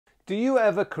Do you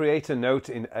ever create a note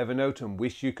in Evernote and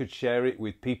wish you could share it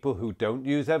with people who don't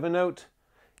use Evernote?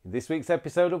 In this week's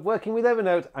episode of Working with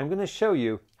Evernote, I'm going to show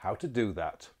you how to do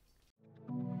that.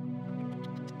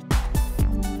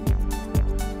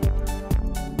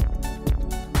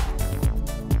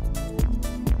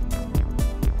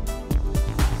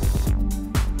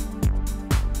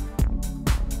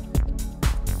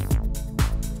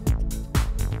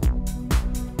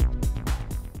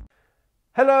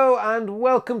 Hello and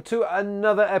welcome to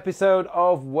another episode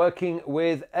of Working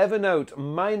with Evernote.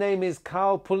 My name is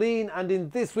Pullein, and in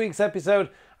this week's episode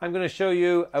I'm going to show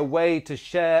you a way to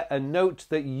share a note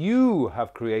that you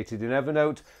have created in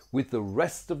Evernote with the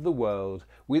rest of the world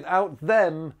without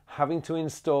them having to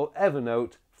install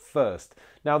Evernote first.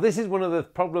 Now, this is one of the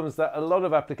problems that a lot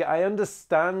of I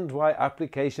understand why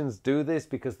applications do this,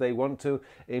 because they want to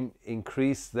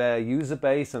increase their user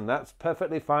base, and that's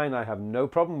perfectly fine. I have no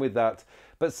problem with that.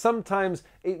 But sometimes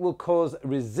it will cause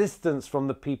resistance from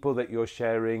the people that you're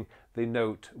sharing the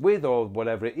note with, or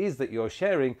whatever it is that you're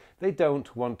sharing. They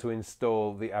don't want to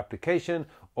install the application,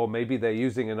 or maybe they're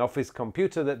using an office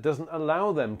computer that doesn't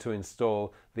allow them to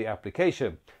install the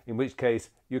application, in which case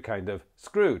you're kind of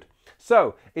screwed.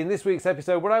 So in this week's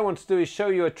episode, what I want to do is show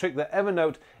you a trick that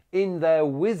Evernote, in their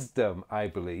wisdom, I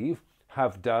believe,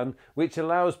 have done, which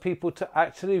allows people to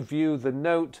actually view the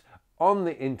note on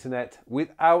the internet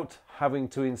without having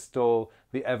to install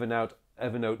the Evernote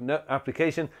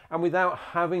application and without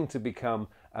having to become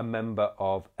a member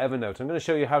of Evernote. I'm going to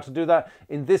show you how to do that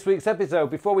in this week's episode.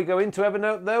 Before we go into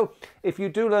Evernote though, if you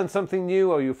do learn something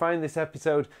new, or you find this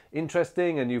episode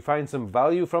interesting and you find some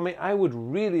value from it, I would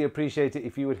really appreciate it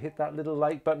if you would hit that little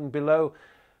like button below.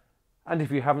 And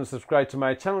if you haven't subscribed to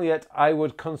my channel yet, I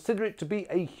would consider it to be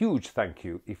a huge thank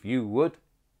you if you would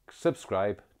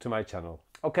subscribe to my channel.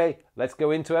 Okay, let's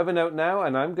go into Evernote now,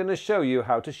 and I'm going to show you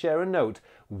how to share a note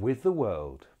with the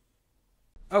world.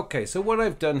 Okay, so what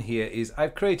I've done here is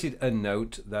I've created a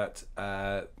note that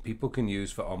people can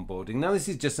use for onboarding. Now, this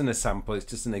is just an sample, it's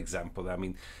just an example. I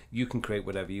mean, you can create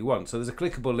whatever you want. So there's a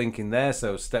clickable link in there.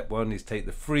 So step one is take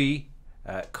the free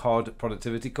C.O.D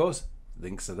productivity course.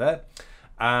 Links are there.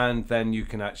 And then you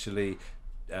can actually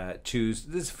choose,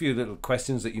 there's a few little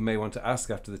questions that you may want to ask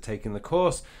after taking the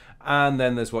course. And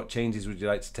then there's what changes would you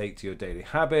like to take to your daily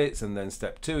habits. And then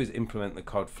step two is implement the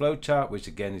C.O.D flowchart, which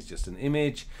again is just an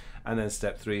image. And then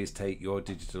step three is take your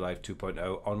Digital Life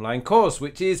 2.0 online course,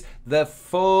 which is the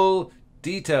full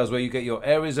details where you get your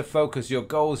areas of focus, your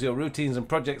goals, your routines and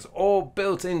projects all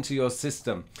built into your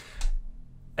system.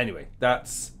 Anyway,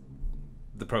 that's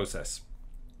the process.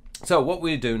 So what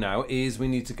we do now is we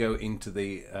need to go into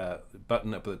the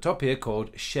button up at the top here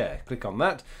called Share. Click on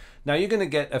that. Now you're going to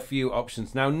get a few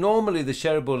options. Now normally the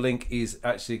shareable link is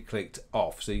actually clicked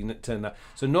off, so you can turn that.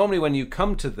 So normally when you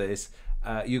come to this,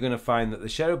 you're going to find that the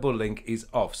shareable link is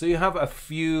off. So you have a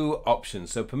few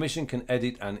options. So permission, can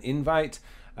edit and invite,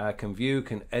 can view,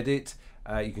 can edit.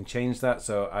 You can change that.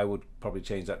 So I would probably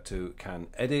change that to can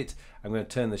edit. I'm going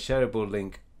to turn the shareable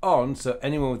link on, so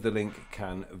anyone with the link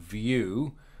can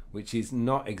view, which is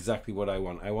not exactly what I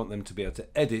want. I want them to be able to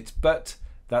edit, but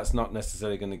that's not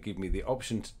necessarily going to give me the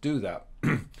option to do that.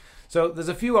 So there's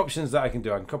a few options that I can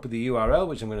do. I can copy the URL,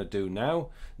 which I'm going to do now.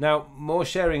 Now, more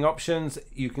sharing options,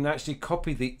 you can actually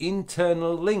copy the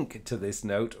internal link to this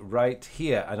note right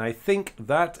here. And I think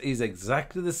that is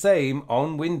exactly the same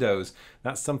on Windows.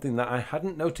 That's something that I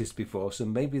hadn't noticed before, so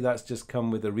maybe that's just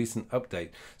come with a recent update.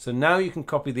 So now you can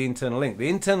copy the internal link. The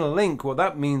internal link, what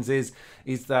that means is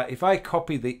that if I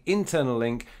copy the internal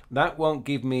link, that won't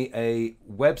give me a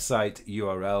website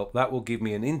URL. That will give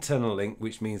me an internal link,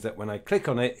 which means that when I click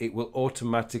on it, it will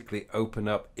automatically open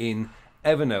up in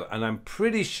Evernote. And I'm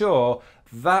pretty sure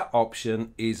that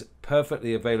option is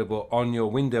perfectly available on your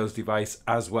Windows device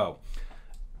as well.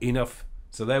 Enough.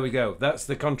 So there we go. That's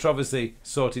the controversy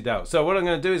sorted out. So what I'm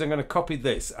going to do is I'm going to copy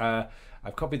this.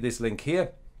 I've copied this link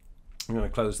here. I'm going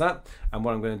to close that. And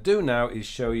what I'm going to do now is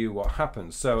show you what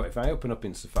happens. So if I open up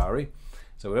in Safari,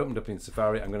 so we opened up in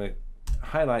Safari, I'm going to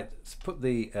highlight, put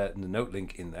the note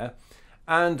link in there.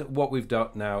 And what we've done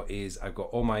now is I've got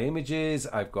all my images,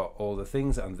 I've got all the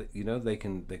things, and you know, they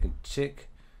can tick.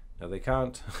 No, they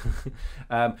can't.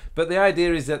 But the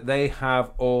idea is that they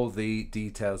have all the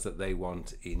details that they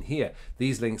want in here.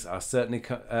 These links are certainly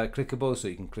clickable, so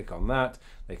you can click on that.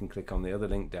 They can click on the other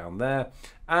link down there.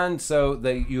 And so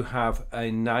you have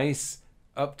a nice,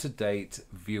 up-to-date,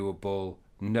 viewable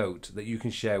note that you can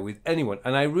share with anyone.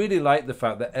 And I really like the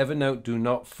fact that Evernote do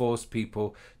not force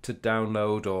people to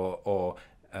download or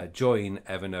join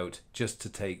Evernote just to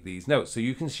take these notes. So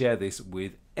you can share this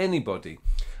with anybody.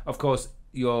 Of course,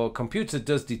 your computer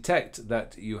does detect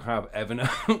that you have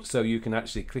Evernote, so you can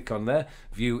actually click on there,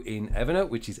 view in Evernote,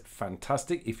 which is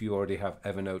fantastic if you already have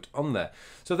Evernote on there.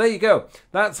 So there you go.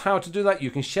 That's how to do that.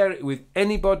 You can share it with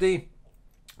anybody,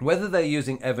 whether they're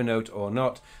using Evernote or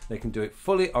not. They can do it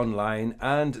fully online,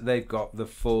 and they've got the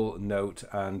full note,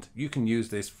 and you can use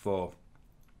this for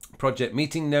project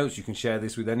meeting notes. You can share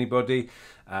this with anybody.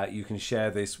 You can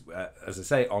share this, as I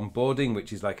say, onboarding,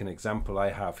 which is like an example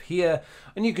I have here.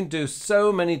 And you can do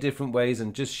so many different ways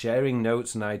and just sharing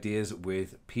notes and ideas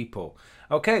with people.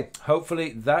 Okay,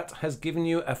 hopefully that has given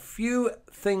you a few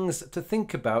things to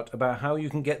think about how you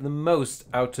can get the most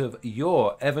out of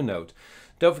your Evernote.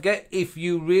 Don't forget, if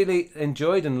you really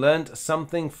enjoyed and learned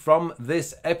something from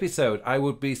this episode, I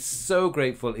would be so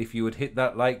grateful if you would hit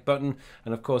that like button.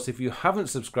 And of course, if you haven't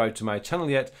subscribed to my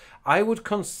channel yet, I would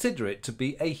consider it to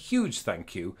be a huge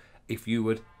thank you if you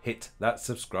would hit that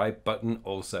subscribe button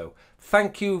also.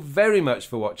 Thank you very much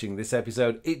for watching this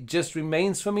episode. It just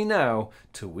remains for me now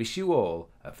to wish you all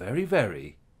a very,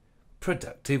 very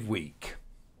productive week.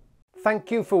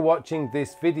 Thank you for watching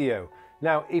this video.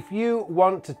 Now, if you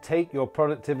want to take your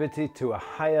productivity to a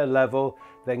higher level,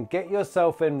 then get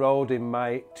yourself enrolled in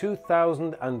my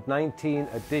 2019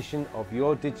 edition of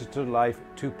Your Digital Life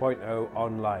 2.0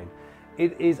 online.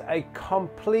 It is a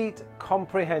complete,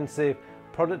 comprehensive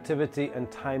productivity and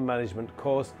time management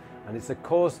course, and it's a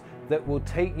course that will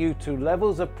take you to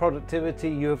levels of productivity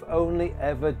you have only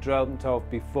ever dreamt of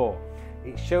before.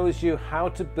 It shows you how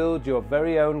to build your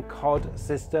very own C.O.D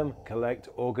system, collect,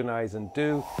 organize and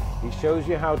do. It shows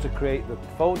you how to create the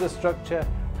folder structure,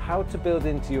 how to build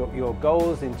into your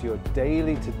goals, into your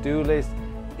daily to-do list.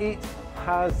 It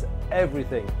has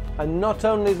everything. And not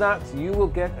only that, you will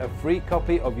get a free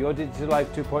copy of Your Digital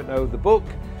Life 2.0, the book.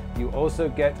 You also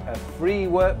get a free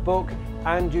workbook,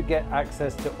 and you get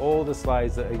access to all the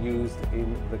slides that are used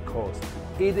in the course.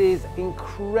 It is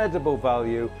incredible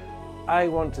value. I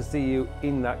want to see you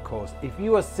in that course. If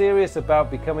you are serious about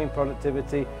becoming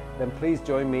productivity, then please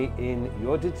join me in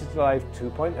Your Digital Life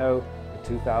 2.0, the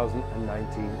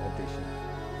 2019 edition.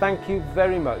 Thank you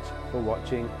very much for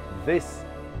watching this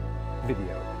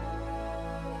video.